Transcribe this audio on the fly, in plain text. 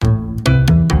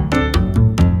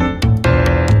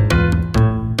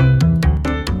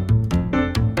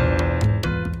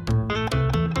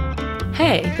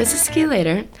This is Ski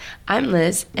Later. I'm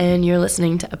Liz, and you're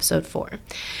listening to episode 4.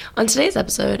 On today's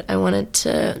episode, I wanted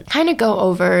to kind of go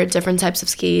over different types of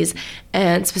skis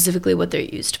and specifically what they're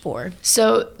used for.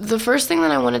 So the first thing that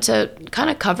I wanted to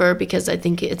kind of cover, because I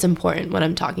think it's important when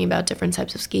I'm talking about different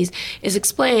types of skis, is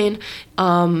explain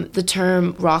the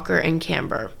term rocker and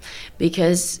camber.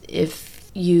 Because if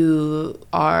you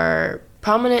are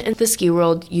prominent in the ski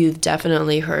world, you've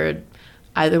definitely heard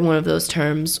either one of those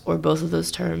terms or both of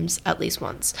those terms at least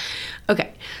once.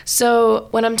 Okay, so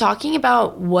when I'm talking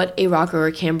about what a rocker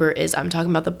or camber is, I'm talking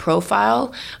about the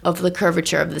profile of the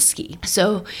curvature of the ski.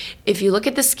 So if you look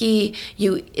at the ski,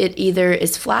 it either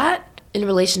is flat in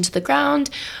relation to the ground,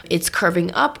 it's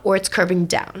curving up, or it's curving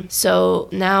down. So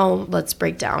now let's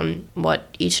break down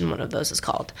what each and one of those is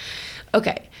called.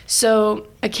 Okay, so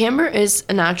a camber is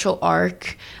a natural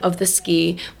arc of the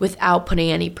ski without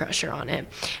putting any pressure on it.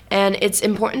 And it's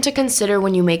important to consider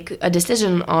when you make a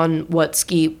decision on what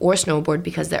ski or snowboard,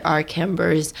 because there are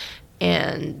cambers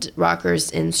and rockers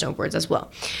in snowboards as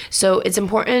well. So it's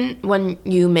important when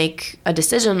you make a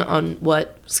decision on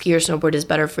what ski or snowboard is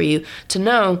better for you to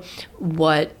know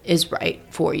what is right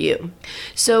for you.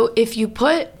 So if you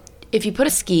put a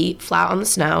ski flat on the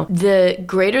snow, the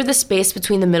greater the space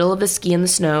between the middle of the ski and the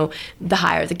snow, the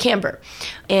higher the camber.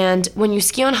 And when you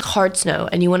ski on hard snow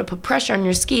and you want to put pressure on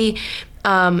your ski,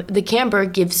 the camber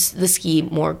gives the ski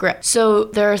more grip. So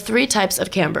there are 3 types of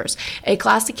cambers: a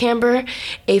classic camber,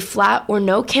 a flat or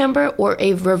no camber, or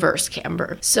a reverse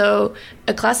camber. So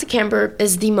a classic camber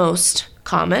is the most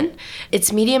common.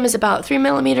 Its medium is about 3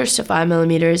 millimeters to 5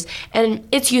 millimeters, and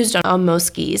it's used on most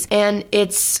skis. And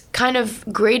its kind of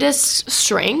greatest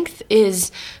strength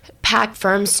is packed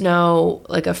firm snow,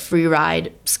 like a free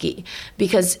ride ski,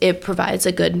 because it provides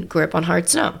a good grip on hard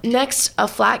snow. Next, a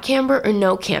flat camber or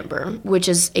no camber, which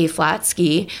is a flat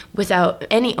ski without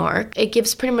any arc. It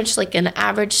gives pretty much like an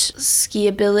average ski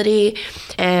ability,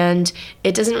 and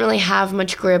it doesn't really have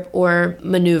much grip or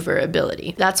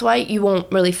maneuverability. That's why you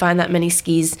won't really find that many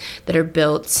skis that are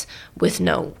built with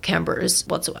no cambers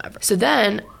whatsoever. So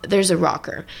then there's a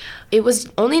rocker. It was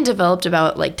only developed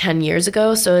about like 10 years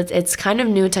ago, so it's kind of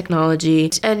new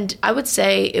technology, and I would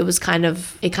say it kind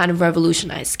of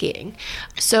revolutionized skiing.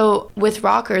 So with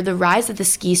rocker, the rise of the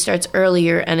ski starts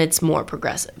earlier and it's more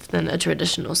progressive than a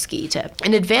traditional ski tip.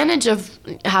 An advantage of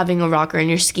having a rocker in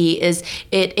your ski is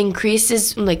it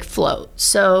increases like float.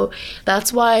 So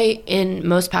that's why in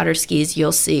most powder skis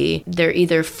you'll see they're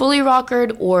either fully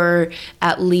rockered or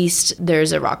at least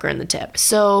there's a rocker in the tip.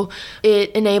 So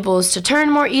it enables to turn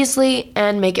more easily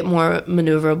and make it more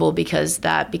maneuverable, because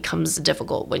that becomes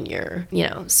difficult when you're,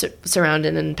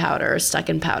 surrounded in powder or stuck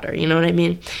in powder, you know what I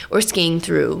mean? Or skiing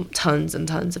through tons and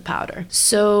tons of powder.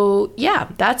 So yeah,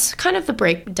 that's kind of the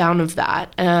breakdown of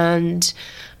that. And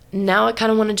now I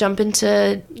kind of want to jump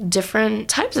into different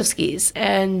types of skis,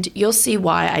 and you'll see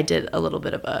why I did a little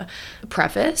bit of a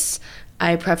preface.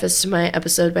 I prefaced my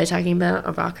episode by talking about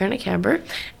a rocker and a camber,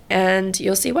 and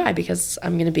you'll see why, because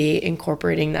I'm going to be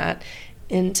incorporating that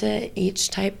into each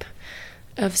type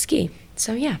of ski.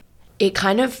 So yeah,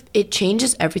 it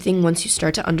changes everything once you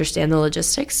start to understand the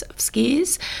logistics of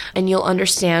skis, and you'll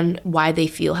understand why they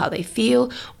feel how they feel,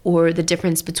 or the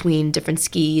difference between different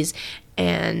skis,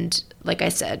 and like I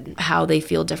said, how they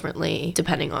feel differently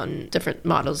depending on different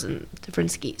models and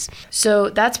different skis. So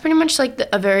that's pretty much like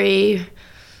a very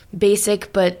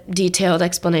basic but detailed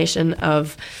explanation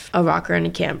of a rocker and a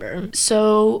camber.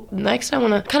 So next I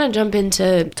want to kind of jump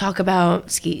into talk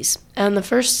about skis. And the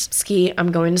first ski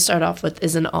I'm going to start off with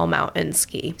is an all-mountain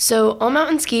ski. So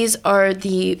all-mountain skis are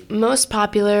the most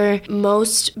popular,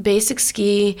 most basic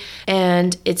ski,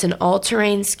 and it's an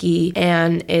all-terrain ski,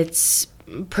 and it's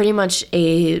pretty much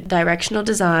a directional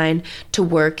design to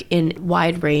work in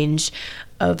wide range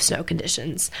of snow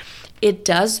conditions. It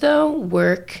does, though,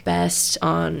 work best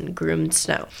on groomed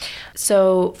snow.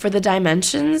 So for the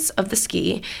dimensions of the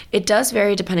ski, it does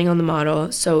vary depending on the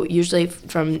model. So usually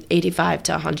from 85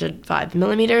 to 105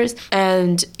 millimeters.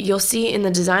 And you'll see in the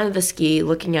design of the ski,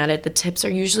 looking at it, the tips are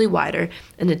usually wider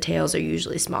and the tails are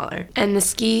usually smaller. And the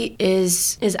ski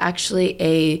is actually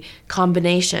a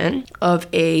combination of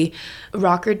a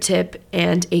rockered tip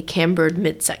and a cambered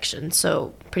midsection.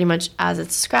 So pretty much as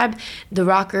it's described, the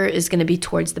rocker is going to be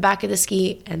towards the back of the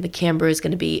ski and the camber is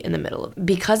going to be in the middle.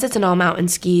 Because it's an all-mountain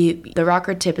ski, the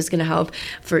rocker tip is going to help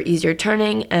for easier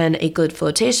turning and a good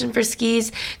flotation for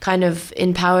skis, kind of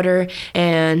in powder,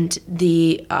 and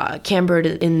the cambered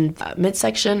in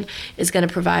midsection is going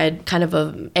to provide kind of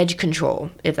a edge control,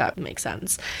 if that makes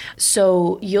sense.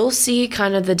 So you'll see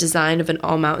kind of the design of an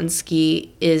all-mountain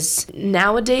ski is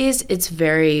nowadays it's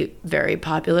very, very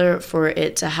popular for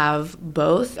it to have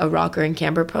both. both a rocker and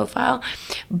camber profile.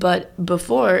 But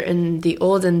before, in the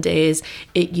olden days,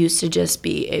 it used to just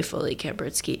be a fully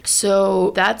cambered ski.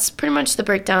 So that's pretty much the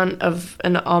breakdown of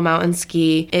an all-mountain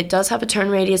ski. It does have a turn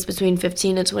radius between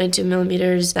 15 to 22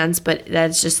 millimeters, but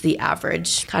that's just the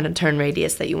average kind of turn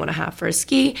radius that you want to have for a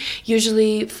ski.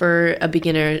 Usually for a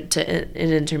beginner to an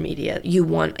intermediate, you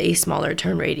want a smaller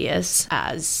turn radius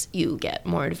as you get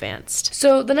more advanced.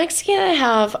 So the next ski that I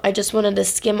have, I just wanted to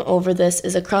skim over this,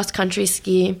 is a cross-country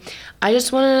ski. I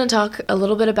just wanted to talk a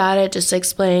little bit about it, just to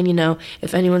explain,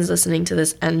 if anyone's listening to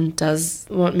this and does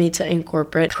want me to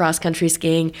incorporate cross-country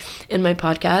skiing in my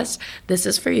podcast, this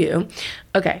is for you.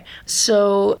 Okay,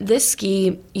 so this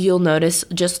ski, you'll notice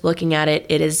just looking at it,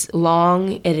 it is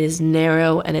long, it is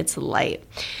narrow, and it's light.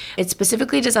 It's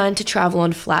specifically designed to travel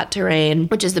on flat terrain,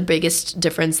 which is the biggest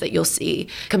difference that you'll see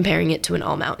comparing it to an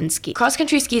all-mountain ski.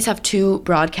 Cross-country skis have two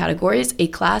broad categories, a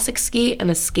classic ski and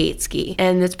a skate ski.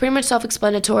 And it's pretty much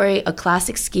self-explanatory. A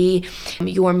classic ski,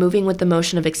 you are moving with the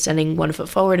motion of extending one foot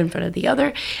forward in front of the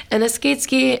other. And a skate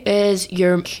ski is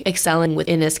you're excelling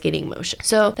within a skating motion.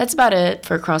 So that's about it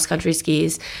for cross-country skis.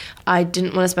 I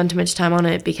didn't want to spend too much time on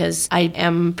it because I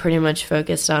am pretty much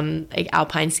focused on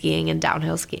alpine skiing and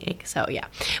downhill skiing. So yeah.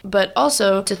 But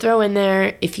also to throw in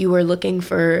there, if you were looking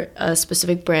for a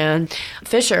specific brand,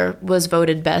 Fischer was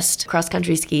voted best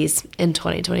cross-country skis in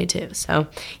 2022. So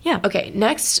yeah. Okay,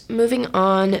 next, moving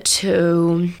on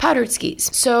to powdered skis.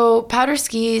 So powder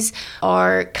skis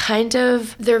are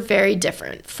they're very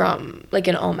different from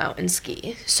an all-mountain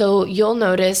ski. So you'll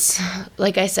notice,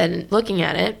 like I said, looking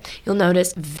at it, you'll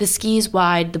notice the ski's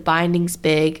wide, the binding's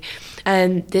big,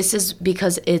 and this is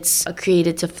because it's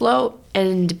created to float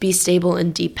and be stable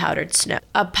in deep powdered snow.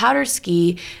 A powder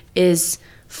ski is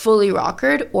fully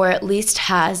rockered, or at least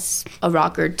has a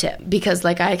rockered tip, because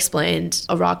like I explained,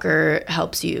 a rocker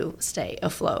helps you stay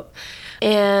afloat.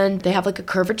 And they have a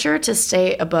curvature to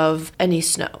stay above any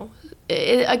snow.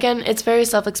 Again, it's very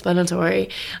self-explanatory.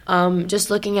 Just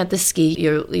looking at the ski,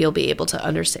 you'll be able to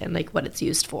understand what it's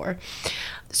used for.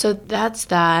 So that's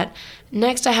that.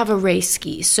 Next, I have a race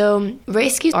ski. So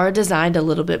race skis are designed a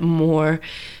little bit more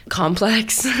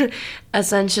complex,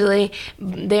 essentially.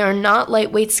 They are not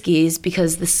lightweight skis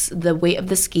because the weight of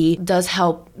the ski does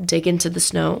help dig into the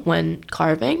snow when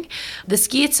carving. The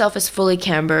ski itself is fully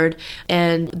cambered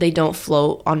and they don't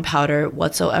float on powder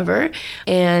whatsoever.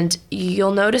 And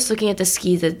you'll notice looking at the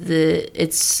ski that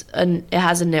it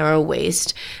has a narrow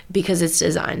waist because it's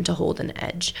designed to hold an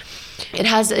edge. It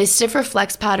has a stiffer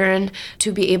flex pattern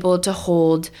to be able to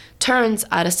hold turns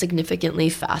at a significantly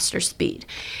faster speed.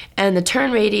 And the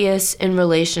turn radius in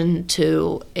relation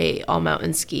to a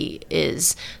all-mountain ski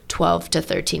is 12 to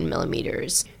 13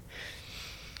 millimeters.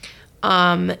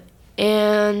 And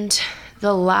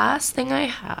the last thing I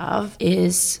have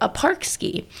is a park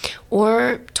ski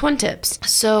or twin tips.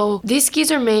 So these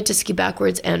skis are made to ski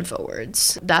backwards and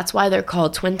forwards. That's why they're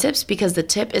called twin tips, because the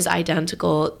tip is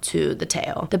identical to the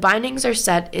tail. The bindings are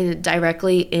set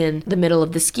directly in the middle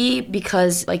of the ski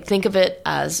because think of it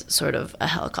as sort of a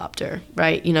helicopter,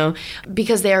 right?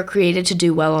 Because they are created to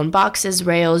do well on boxes,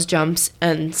 rails, jumps,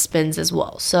 and spins as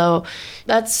well. So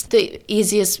that's the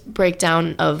easiest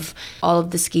breakdown of all of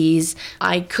the skis.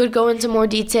 I could go into more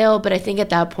detail, but I think at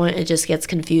that point it just gets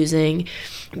confusing.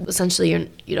 Essentially,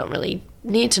 you don't really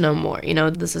need to know more.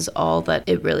 This is all that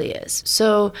it really is.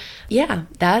 So yeah,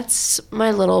 that's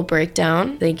my little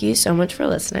breakdown. Thank you so much for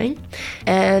listening,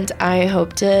 and I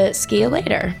hope to ski you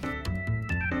later.